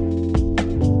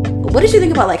 What did you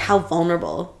think about, like, how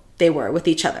vulnerable they were with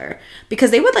each other,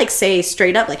 because they would like say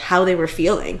straight up like how they were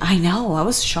feeling. I know. I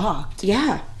was shocked.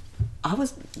 Yeah. I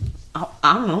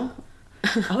don't know.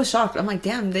 I was shocked. I'm like,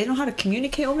 damn, they know how to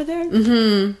communicate over there?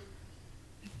 Mm-hmm.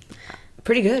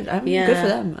 Pretty good. I mean, good for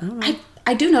them. I don't know.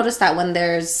 I do notice that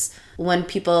when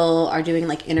people are doing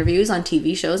like interviews on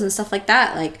TV shows and stuff like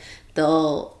that, like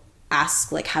they'll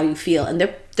ask like how you feel, and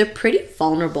they're pretty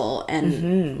vulnerable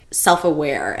and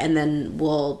self-aware, and then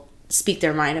will speak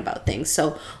their mind about things.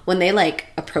 So when they like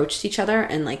approached each other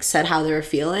and like said how they were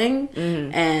feeling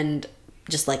and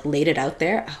just like laid it out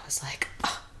there, I was like,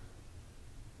 oh,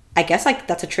 I guess like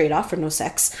that's a trade-off for no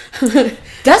sex.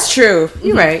 That's true.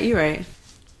 You're right.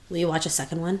 Will you watch a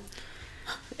second one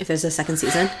if there's a second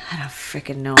season? I don't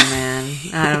freaking know, man.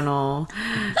 I don't know.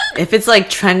 If it's like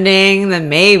trending, then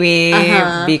maybe,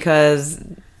 because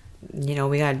we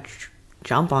gotta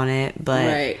jump on it. But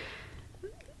Right.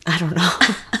 I don't know.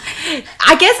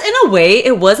 I guess in a way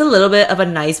it was a little bit of a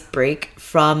nice break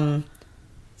from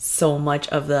so much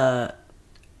of the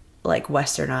like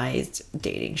westernized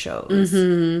dating shows,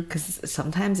 because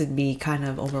sometimes it'd be kind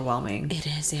of overwhelming. It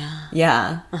is, yeah.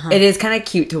 Yeah. It is kind of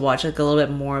cute to watch like a little bit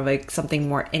more of like something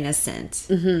more innocent.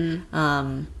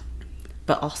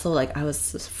 But also like I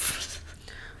was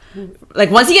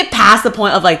like, once you get past the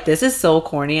point of like, this is so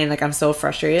corny and like I'm so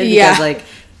frustrated because like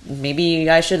maybe you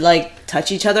guys should like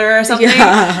touch each other or something,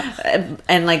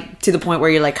 and like to the point where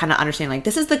you're like kind of understand like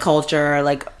this is the culture,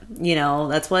 like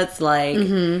that's what it's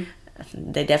like.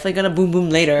 They're definitely gonna boom boom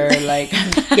later, like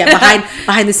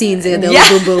behind the scenes they'll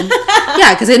boom boom.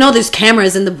 Yeah, because I know there's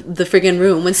cameras in the friggin'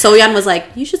 room. When Soyeon was like,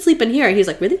 you should sleep in here, he was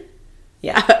like, really?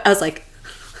 Yeah. I was like,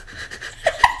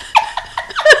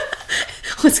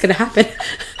 what's gonna happen?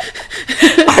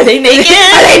 Are they naked?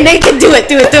 Are they naked? Do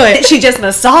it. She just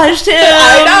massaged him.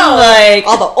 I know, like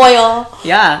all the oil.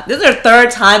 Yeah, this is their third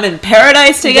time in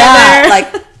paradise together. Yeah,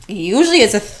 like usually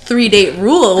it's a 3-date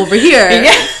rule over here.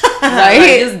 Yeah.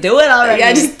 Right? Just do it already.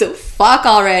 Yeah, just fuck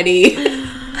already.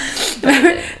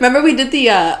 remember we did the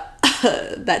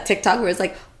that TikTok where it's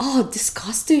like, oh,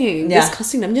 disgusting.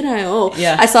 Disgusting.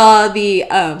 Yeah. I saw the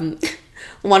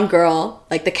one girl,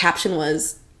 like the caption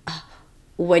was,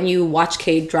 when you watch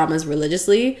K-dramas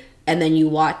religiously and then you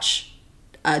watch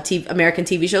American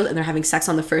TV shows and they're having sex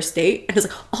on the first date, and it's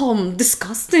like, oh,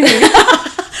 disgusting.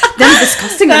 That's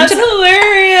disgusting. That's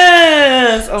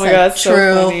hilarious. Oh my god, true.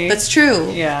 So funny. That's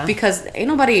true. Yeah. Because ain't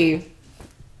nobody.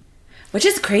 Which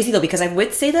is crazy though, because I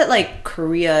would say that like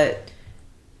Korea,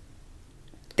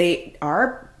 they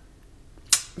are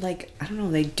like, I don't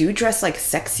know, they do dress like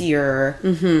sexier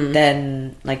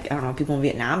than like, I don't know, people in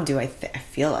Vietnam do. I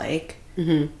feel like,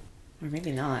 or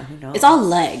maybe not. Who knows? It's all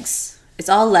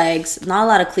legs. Not a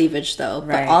lot of cleavage though,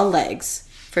 right. but all legs.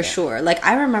 For sure. Like,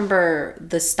 I remember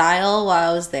the style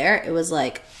while I was there. It was,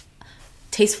 like,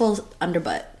 tasteful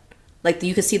underbutt. Like,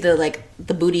 you could see the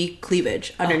booty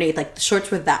cleavage underneath. Like, the shorts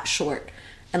were that short.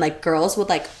 And, like, girls would,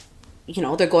 like,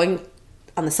 they're going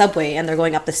on the subway and they're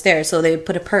going up the stairs. So they would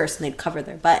put a purse and they'd cover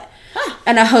their butt.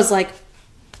 And I was like,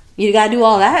 you gotta do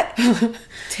all that?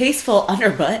 Tasteful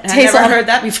underbutt. I've never heard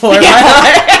that before. Yeah.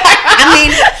 I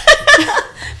mean...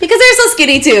 Because they're so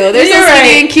skinny too. They're so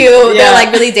skinny and cute. Yeah. They're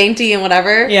like really dainty and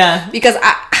whatever. Yeah. Because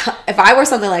if I were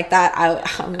something like that,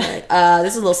 I'm like,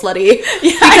 this is a little slutty.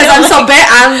 Yeah, because I'm so big.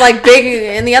 I'm like big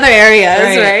in the other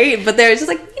areas, right? But they're just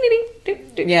like,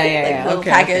 little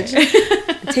package.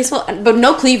 Okay. Tasteful, but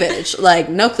no cleavage. Like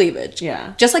no cleavage.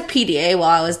 Yeah. Just like PDA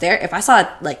while I was there. If I saw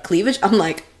like cleavage, I'm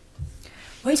like,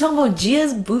 what are you talking about?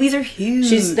 Gia's boobies are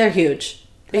huge. They're huge.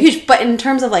 Huge, but in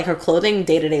terms of like her clothing,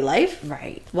 day-to-day life,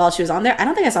 right? While she was on there, I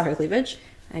don't think I saw her cleavage.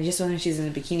 I just wonder if she's in a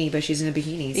bikini, but she's in a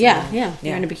bikini. So Yeah,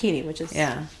 in a bikini, which is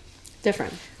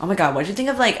different. Oh my god, what did you think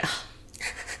of like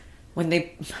when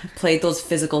they played those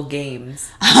physical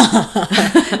games?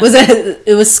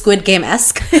 It was Squid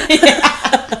Game-esque?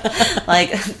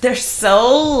 Like they're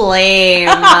so lame.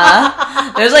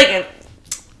 There's like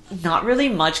not really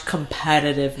much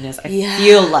competitiveness. I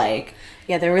feel like.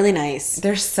 Yeah, they're really nice.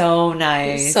 They're so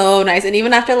nice. So nice. And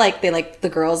even after like the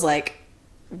girls like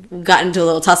got into a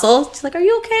little tussle, she's like, are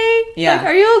you okay? Yeah. Like,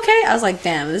 are you okay? I was like,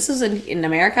 damn, this is in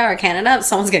America or Canada,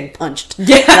 someone's getting punched.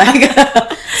 Yeah.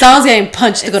 Like, someone's getting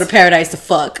punched to go to paradise to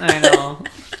fuck. I know.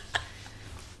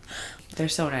 They're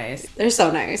so nice. They're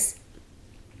so nice.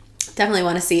 Definitely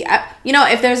want to see.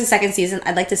 If there's a second season,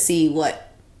 I'd like to see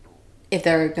if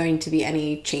there are going to be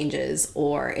any changes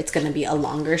or it's going to be a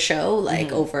longer show,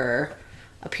 like over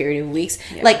a period of weeks.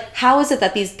 Yeah. Like, how is it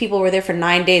that these people were there for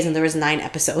 9 days and there was 9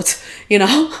 episodes,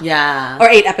 Yeah. Or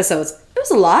 8 episodes. It was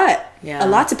a lot. Yeah. A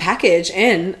lot to package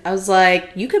in. I was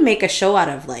like, you could make a show out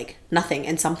of, like, nothing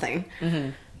and something.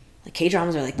 Like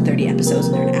K-dramas are like 30 episodes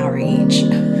and they're an hour each.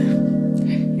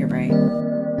 You're right.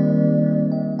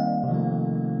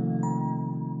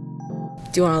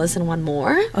 Do you want to listen to one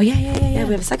more? Oh, yeah. Yeah,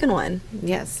 we have a second one.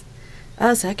 Yes.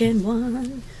 A second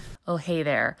one. Oh, hey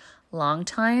there.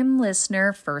 Long-time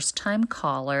listener, first-time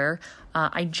caller.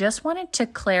 I just wanted to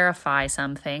clarify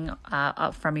something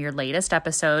from your latest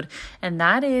episode, and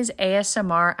that is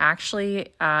ASMR actually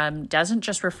doesn't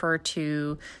just refer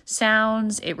to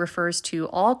sounds. It refers to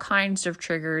all kinds of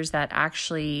triggers that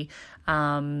actually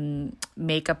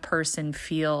make a person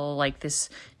feel like this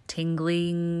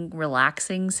tingling,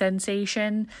 relaxing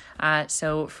sensation.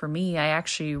 So for me, I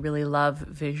actually really love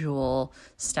visual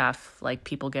stuff, like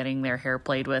people getting their hair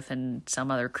played with and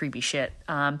some other creepy shit.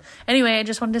 Anyway, I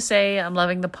just wanted to say I'm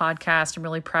loving the podcast. I'm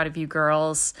really proud of you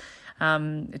girls.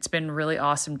 It's been really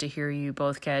awesome to hear you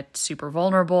both get super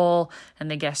vulnerable,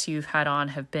 and the guests you've had on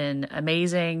have been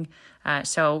amazing.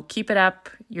 So keep it up.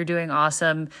 You're doing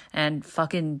awesome, and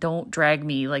fucking don't drag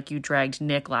me like you dragged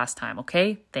Nick last time,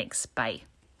 okay? Thanks. Bye.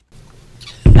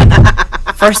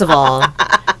 First of all,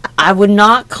 I would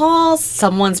not call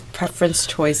someone's preference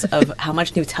choice of how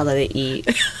much Nutella they eat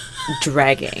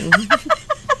dragging.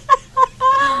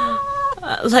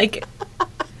 Like,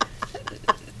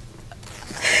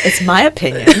 it's my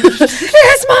opinion.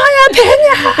 It's my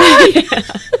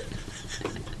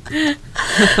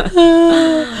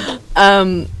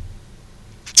opinion.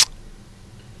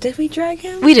 Did we drag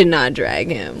him? We did not drag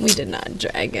him. We didn't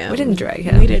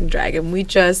drag him. We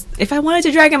just... If I wanted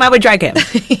to drag him, I would drag him.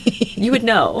 You would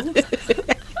know.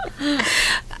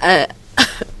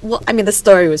 Well, I mean, the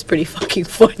story was pretty fucking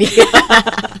funny.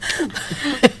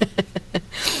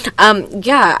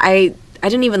 Yeah, I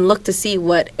didn't even look to see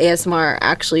what ASMR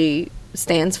actually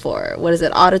stands for. What is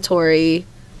it? Auditory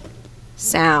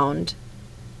sound.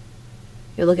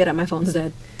 You look at my phone's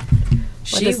dead.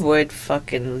 She would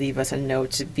fucking leave us a note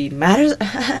to be matters.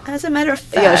 As a matter of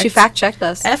fact, Yeah, she fact checked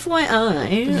us.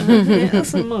 FYI,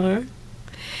 ASMR.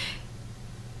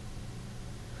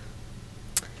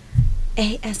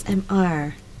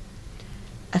 ASMR.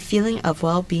 A feeling of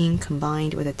well-being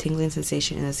combined with a tingling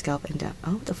sensation in the scalp and down.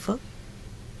 Oh, what the fuck?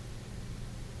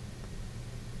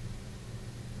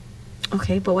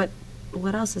 Okay, but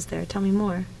what else is there? Tell me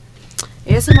more.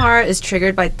 ASMR is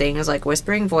triggered by things like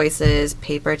whispering voices,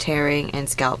 paper tearing, and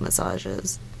scalp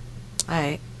massages.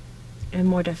 Alright. And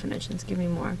more definitions. Give me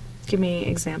more. Give me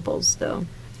examples, though.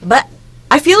 But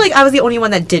I feel like I was the only one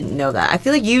that didn't know that. I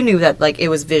feel like you knew that, like, it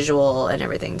was visual and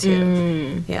everything,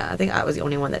 too. Yeah, I think I was the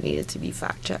only one that needed to be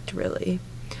fact-checked, really.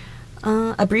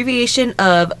 Abbreviation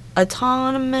of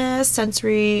Autonomous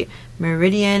Sensory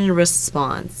Meridian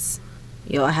Response.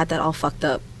 Yo, I had that all fucked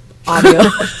up. Audio.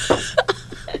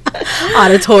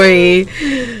 Auditory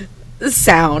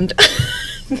sound.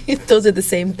 Those are the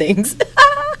same things.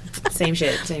 Same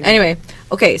shit. Anyway,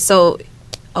 okay,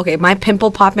 my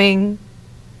pimple popping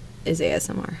is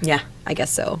ASMR. Yeah. I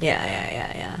guess so.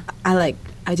 Yeah.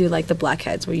 I do like the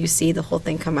blackheads where you see the whole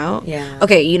thing come out. Yeah.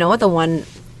 Okay, you know what the one,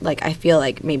 like, I feel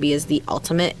like maybe is the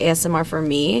ultimate ASMR for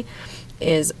me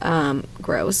is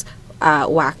gross.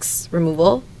 Wax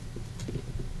removal.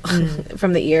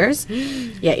 From the ears.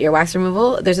 Yeah, earwax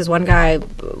removal. There's this one guy,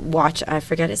 I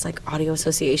forget, it's like Audio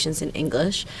Associations in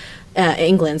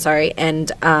England, sorry,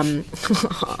 and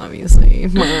obviously.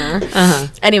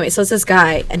 Anyway, so it's this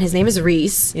guy, and his name is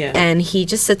Reese, and he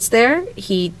just sits there,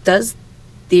 he does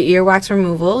the earwax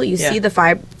removal, you see the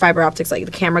fiber optics, like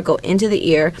the camera go into the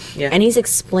ear, and he's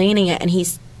explaining it, and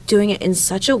he's doing it in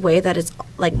such a way that it's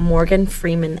like Morgan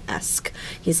Freeman-esque.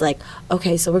 He's like,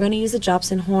 okay, so we're going to use the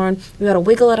Jobson horn. We got to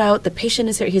wiggle it out. The patient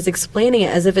is here. He's explaining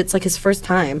it as if it's like his first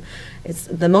time. It's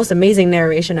the most amazing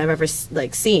narration I've ever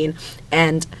seen.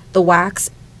 And the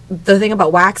thing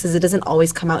about wax is it doesn't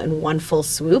always come out in one full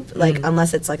swoop, like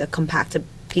unless it's like a compacted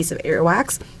piece of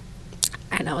earwax.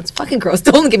 I know, it's fucking gross.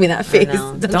 Don't give me that face.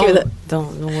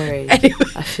 Don't worry. Anyway.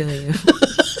 I feel you.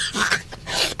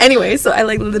 Anyway, so I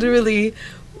like literally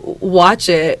watch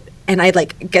it and I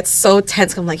like get so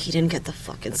tense. I'm like, he didn't get the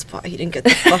fucking spot.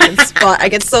 I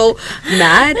get so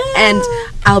mad and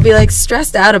I'll be like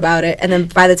stressed out about it. And then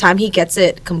by the time he gets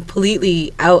it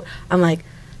completely out, I'm like,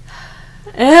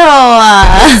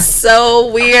 ew,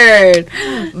 so weird.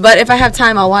 But if I have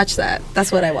time, I'll watch that.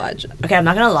 That's what I watch. Okay, I'm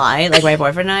not gonna lie. Like, my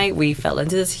boyfriend and I, we fell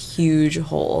into this huge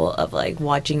hole of like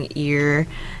watching ear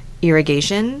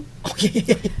irrigation. Oh,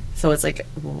 yeah. So it's like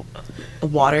a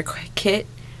water kit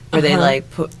where they like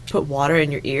put water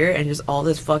in your ear and just all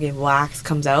this fucking wax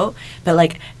comes out. But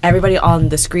like everybody on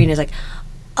the screen is like,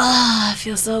 oh, it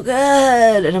feels so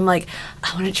good. And I'm like,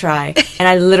 I want to try. And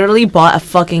I literally bought a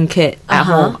fucking kit at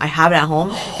home. I have it at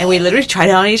home. And we literally tried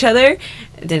it on each other.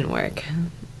 It didn't work.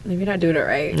 Maybe you're not doing it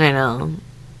right. I know.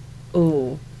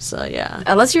 Ooh. So yeah.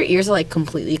 Unless your ears are like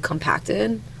completely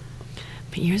compacted.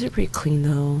 My ears are pretty clean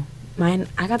though. Mine,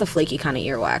 I got the flaky kind of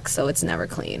earwax, so it's never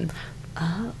clean.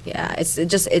 Yeah,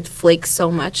 it flakes so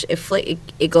much.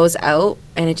 It goes out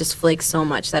and it just flakes so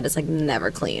much that it's like never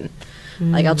clean.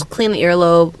 Like I'll clean the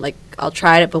earlobe, like I'll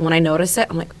try it, but when I notice it,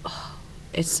 I'm like, oh,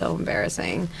 it's so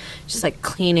embarrassing. Just like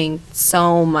cleaning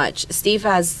so much. Steve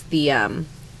has the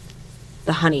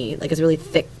honey, like it's really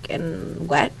thick and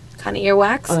wet kind of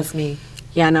earwax. Oh, that's me.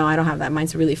 Yeah, no, I don't have that.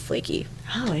 Mine's really flaky.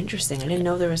 Oh, interesting. I didn't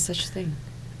know there was such a thing.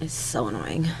 It's so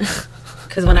annoying.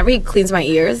 Because whenever he cleans my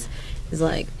ears, he's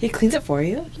like, He cleans it for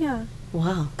you? yeah.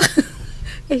 Wow.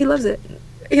 Yeah, he loves it.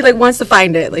 He like wants to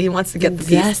find it. Like he wants to get the piece.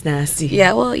 That's nasty.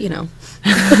 Yeah, well, you know.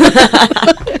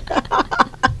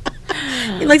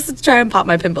 He likes to try and pop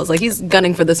my pimples. Like he's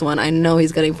gunning for this one. I know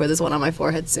he's gunning for this one on my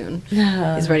forehead soon.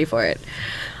 He's ready for it.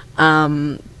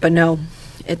 But no,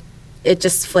 it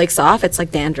just flakes off. It's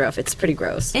like dandruff. It's pretty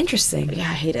gross. Interesting. Yeah,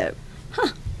 I hate it.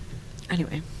 Huh.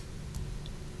 Anyway.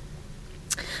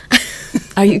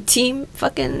 Are you team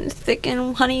fucking thick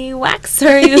and honey wax or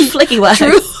are you flaky wax?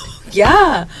 True.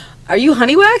 Yeah. Are you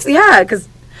honey wax? Yeah, because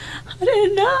I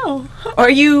didn't know. Or are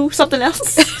you something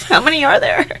else? How many are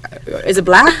there? is it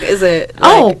black? Is it?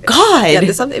 Oh, God. Yeah,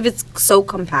 there's something. If it's so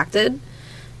compacted,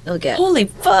 it'll get. Holy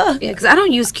fuck. Yeah, because I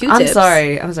don't use Q-tips.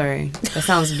 I'm sorry. That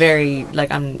sounds very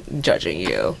like I'm judging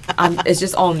you. It's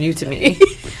just all new to me.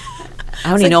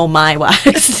 I only know my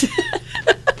wax.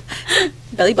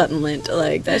 Belly button lint,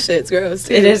 like that shit's gross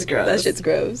too. It is gross. That shit's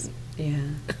gross. Yeah.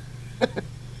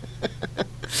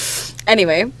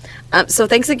 Anyway, so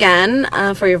thanks again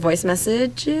for your voice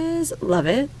messages. Love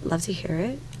it. Love to hear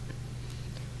it.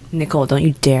 Nicole, don't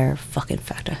you dare fucking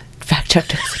fact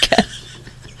check us again.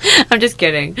 I'm just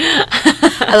kidding.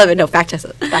 I love it. No, fact test.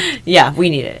 Yeah, we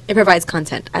need it. It provides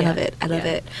content. I Yeah, love it. I love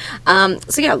yeah.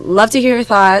 it. So yeah, love to hear your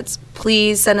thoughts.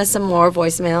 Please send us some more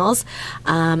voicemails,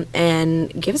 and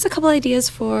give us a couple ideas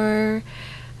for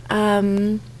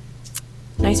nice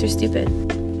or stupid.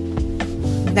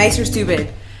 Nice or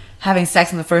stupid? Having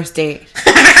sex on the first date.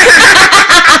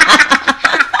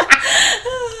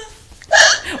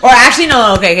 Or actually,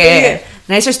 no. Okay.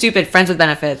 Nice or stupid? Friends with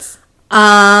benefits.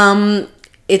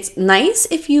 It's nice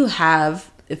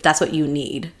if that's what you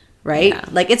need, right? Yeah.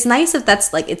 Like it's nice if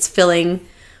that's like it's filling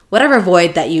whatever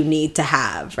void that you need to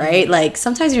have, right? Mm-hmm. Like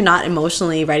sometimes you're not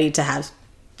emotionally ready to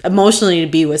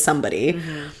be with somebody.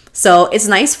 Mm-hmm. So it's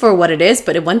nice for what it is,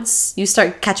 but once you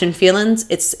start catching feelings,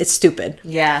 it's stupid.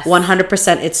 Yes.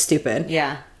 100% it's stupid.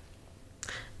 Yeah.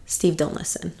 Steve, don't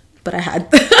listen. But I had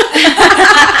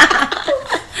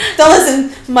don't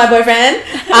listen, my boyfriend.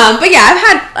 But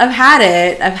yeah, I've had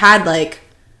it. I've had like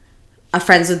a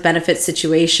friends with benefits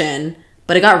situation,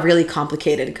 but it got really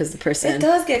complicated because the person. It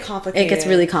does get complicated. It gets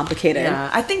really complicated. Yeah.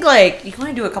 I think like you can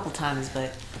only do it a couple times,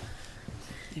 but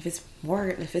if it's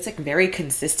like very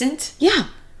consistent. Yeah.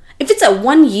 If it's a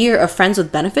 1 year of friends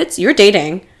with benefits, you're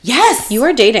dating. Yes. You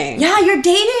are dating. Yeah, you're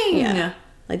dating. Yeah.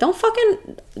 Like, don't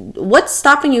fucking. What's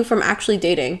stopping you from actually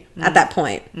dating at that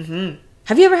point? Mm-hmm.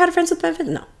 Have you ever had a friends with benefits?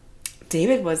 No.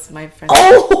 David was my friend.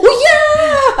 Oh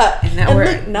yeah. And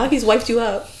look, now he's wiped you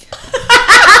out.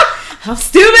 How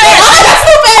stupid!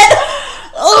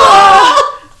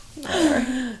 Oh,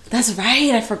 that's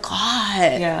right. I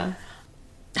forgot. Yeah.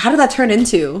 How did that turn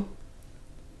into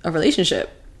a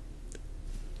relationship?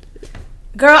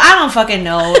 Girl, I don't fucking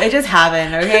know. It just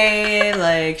happened, okay?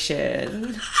 Like, shit.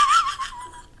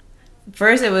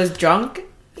 First, it was drunk.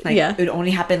 Like, Yeah. it would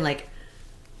only happen, like,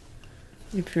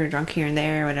 if you were drunk here and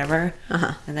there or whatever.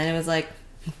 Uh-huh. And then it was like,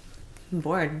 I'm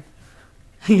bored.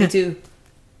 Me too.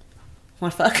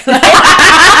 Wanna fuck?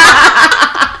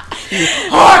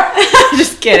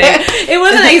 Just kidding. It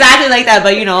wasn't exactly like that,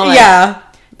 but you know, like, Yeah.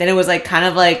 Then it was like kind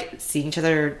of like seeing each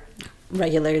other.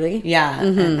 Regularly. Yeah.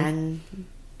 Mm-hmm. And then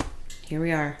here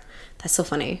we are. That's so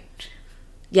funny.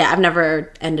 Yeah, I've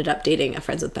never ended up dating a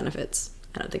friends with benefits.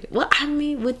 I don't think. Well, I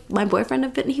mean, would my boyfriend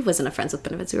have been? He wasn't a friends with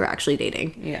benefits. We were actually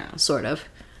dating. Yeah. Sort of.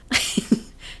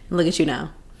 Look at you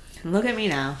now. Look at me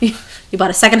now. You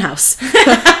bought a second house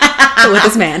with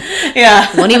this man. Yeah.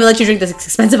 Won't even let you drink this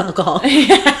expensive alcohol.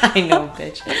 I know,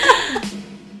 bitch.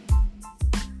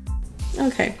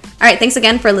 Okay. All right. Thanks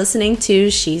again for listening to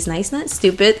She's Nice Not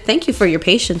Stupid. Thank you for your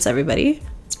patience, everybody.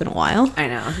 It's been a while. I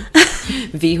know.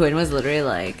 V Huyn was literally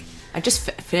like, I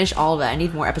just finished all of it. I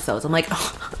need more episodes. I'm like,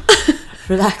 oh,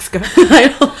 relax, girl.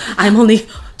 I'm only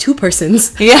two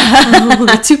persons. Yeah. I'm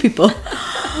only two people.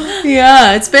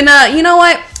 Yeah. It's been you know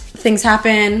what? Things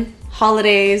happen,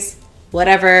 holidays,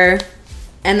 whatever.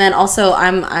 And then also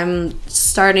I'm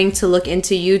starting to look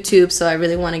into YouTube, so I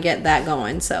really want to get that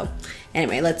going. So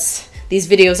anyway, these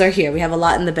videos are here. We have a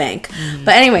lot in the bank.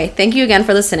 But anyway, thank you again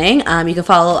for listening. You can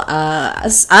follow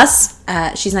us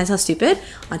at She's Nice How Stupid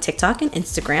on TikTok and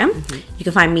Instagram. You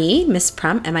can find me, Miss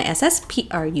Prum,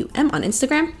 MISSPRUM on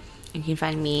Instagram. You can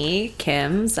find me,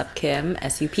 Kim, SupKim,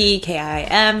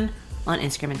 SUPKIM on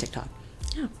Instagram and TikTok.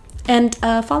 Yeah. And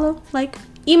follow,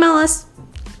 email us.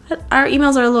 Our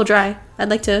emails are a little dry. I'd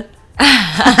like to...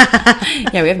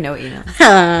 Yeah, we have no email.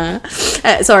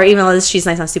 So our email is she's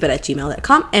nice not stupid at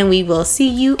gmail.com, and we will see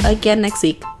you again next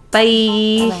week.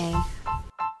 Bye. Bye.